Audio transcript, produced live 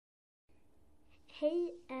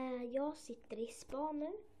Hej, jag sitter i spa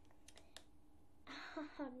nu.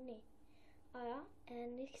 Hörni. Ja,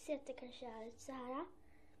 ni ser att det kanske är lite så här.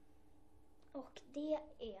 Och det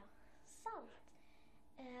är salt.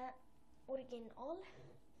 Original.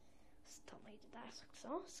 Så tar man ju det där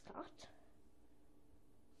också, såklart.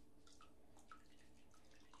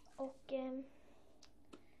 Och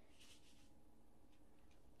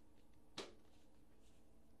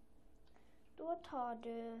då tar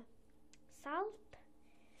du salt.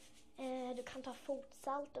 Du kan ta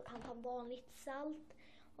fotsalt, du kan ta vanligt salt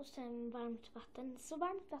och sen varmt vatten. Så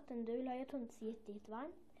varmt vatten du vill ha, jag tror inte så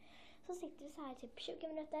jättevarmt. Så sitter vi så här typ 20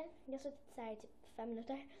 minuter. Jag har suttit så här typ 5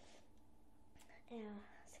 minuter.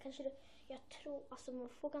 Så kanske du, jag tror, alltså man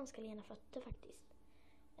får ganska lena fötter faktiskt.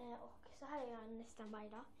 Och så här gör jag nästan varje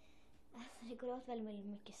dag. Så det går åt väldigt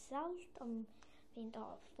mycket salt om vi inte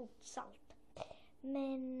har fotsalt.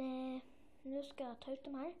 Men nu ska jag ta ut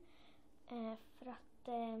de här. För att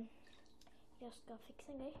jag ska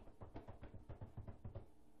fixa en grej.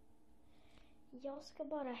 Jag ska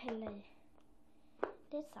bara hälla i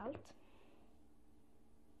lite salt.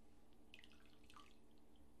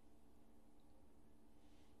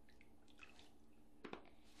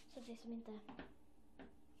 Så det som inte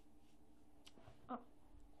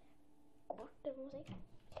går bort, det får man se.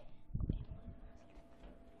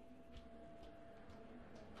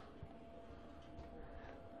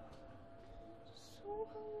 Så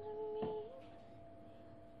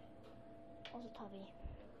och så tar vi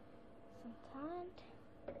sånt här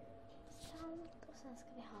salt och sen ska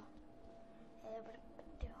vi ha hej, vad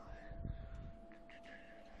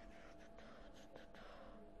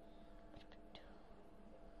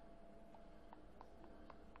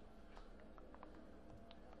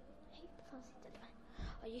fan sitter det där?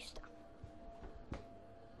 Ja, just det.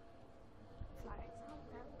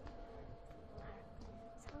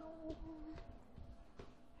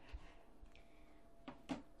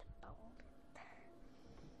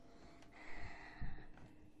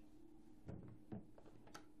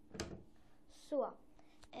 Så,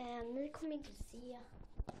 ni kommer inte se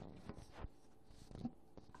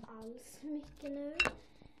alls mycket nu,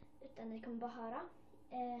 utan ni kommer bara höra.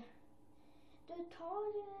 Du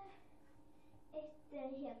tar ett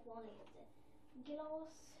helt vanligt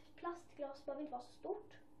glas, plastglas, behöver inte vara så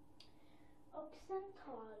stort. Och sen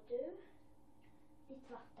tar du ditt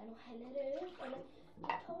vatten och häller ut, eller du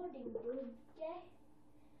tar din bunke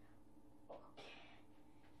och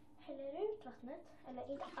häller ut vattnet,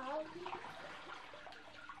 eller inte allt.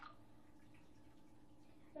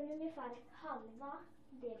 Men ungefär halva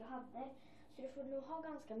det du hade, så du får nog ha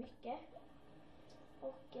ganska mycket.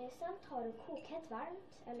 Och sen tar du kokhett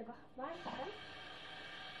varmt, eller varmt vatten.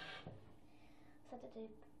 Så att det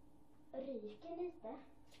typ ryker lite.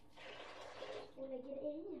 Och lägger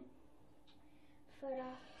i. För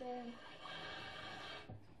att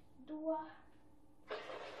då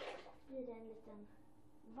blir det en liten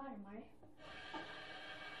varmare.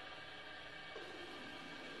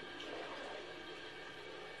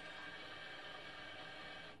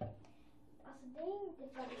 Alltså det är inte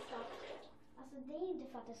för att det ska,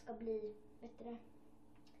 det ska bli, vad heter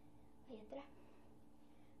det?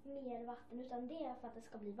 Mer vatten, utan det är för att det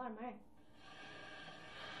ska bli varmare.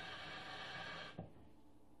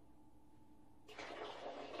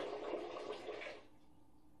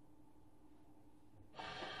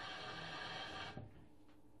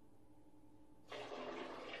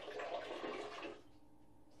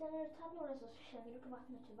 Sen när du tar några så känner du på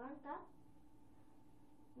vattnet hur varmt det är.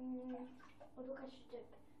 Och då kanske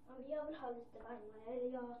typ, jag vill ha lite varmare,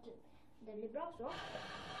 eller det blir bra så.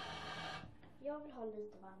 Jag vill ha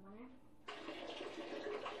lite varmare.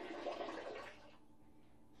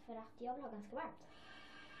 För att jag vill ha ganska varmt.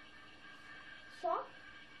 Så.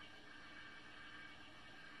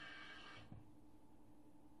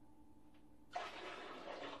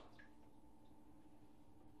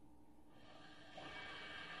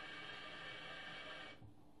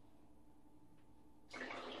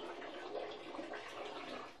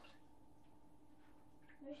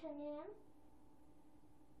 Nu känner jag igen.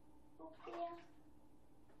 Och det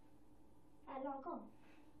är lagom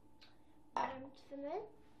varmt för mig.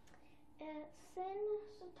 Sen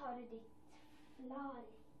så tar du ditt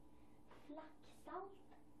flacksalt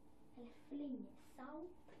eller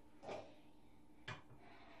flingsalt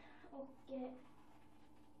och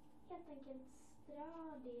helt enkelt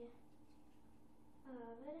strö det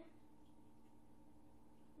över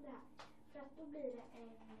där. För att då blir det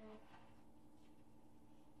en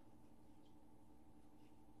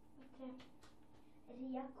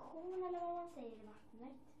reaktion, eller vad man säger, i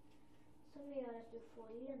vattnet som gör att du får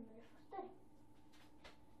lenare fötter.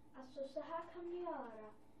 Alltså Så här kan du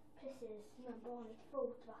göra precis som en vanligt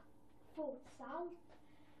fotsalt.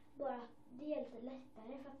 Bara att det är lite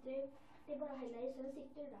lättare för att det är bara att hälla i, sen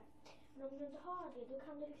sitter du där. Men om du inte har det, då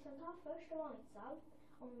kan du liksom ta först vanligt salt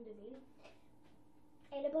om du vill.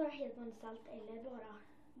 Eller bara helt vanligt salt eller bara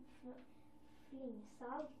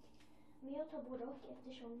flingsalt. Men jag tar både och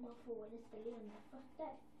eftersom man får lite lena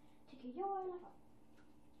fötter. Tycker jag i alla fall.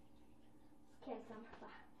 Ska jag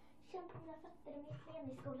känna på mina fötter i mitt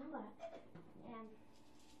ben i skolan bara.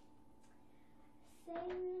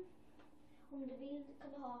 Sen om du vill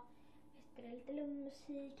kan du ha lite lugn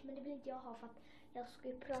musik, men det vill inte jag ha för att jag ska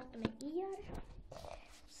ju prata med er.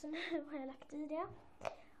 Så nu har jag lagt i det.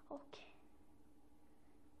 Och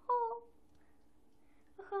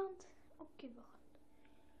vad skönt. Åh gud vad skönt.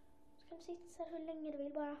 Så kan du sitta så här hur länge du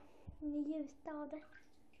vill, bara njuta av det.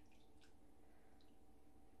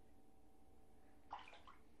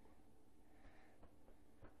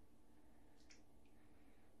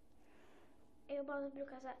 Jag bara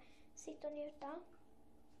brukar så här, sitta och njuta.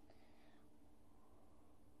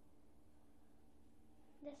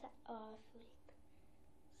 Det är så här överfullt.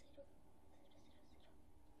 Ser du?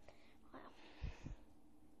 Ja.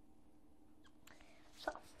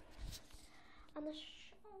 Så.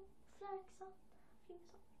 Annars fläksamt,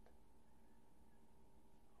 flingsalt.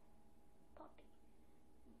 Party.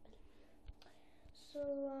 Så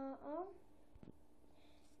ja.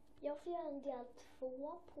 Jag får göra en del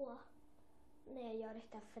 2 på när jag gör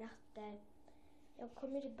detta för att jag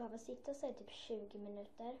kommer typ behöva sitta så här typ 20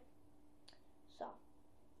 minuter. Så.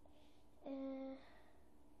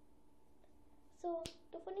 Så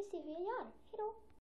då får ni se hur jag gör. Hejdå!